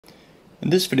In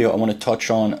this video, I want to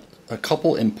touch on a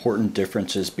couple important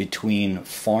differences between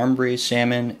farm-raised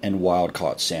salmon and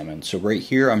wild-caught salmon. So right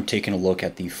here, I'm taking a look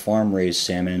at the farm-raised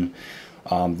salmon.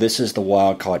 This is the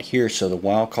wild-caught here. So the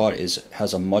wild-caught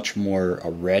has a much more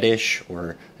reddish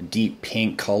or deep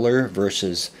pink color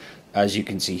versus, as you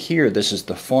can see here, this is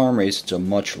the farm-raised. It's a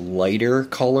much lighter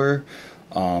color.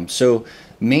 So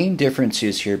main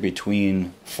differences here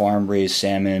between farm-raised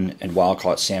salmon and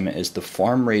wild-caught salmon is the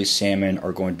farm-raised salmon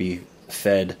are going to be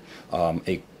fed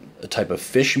a type of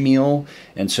fish meal,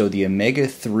 and so the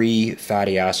omega-3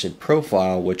 fatty acid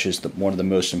profile, which is one of the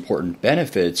most important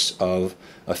benefits of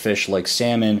a fish like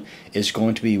salmon, is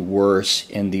going to be worse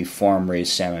in the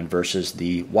farm-raised salmon versus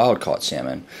the wild-caught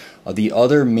salmon. The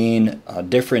other main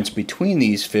difference between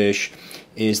these fish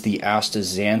is the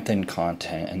astaxanthin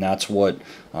content, and that's what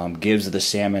gives the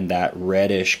salmon that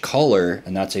reddish color,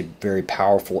 and that's a very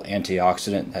powerful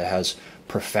antioxidant that has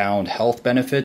profound health benefits.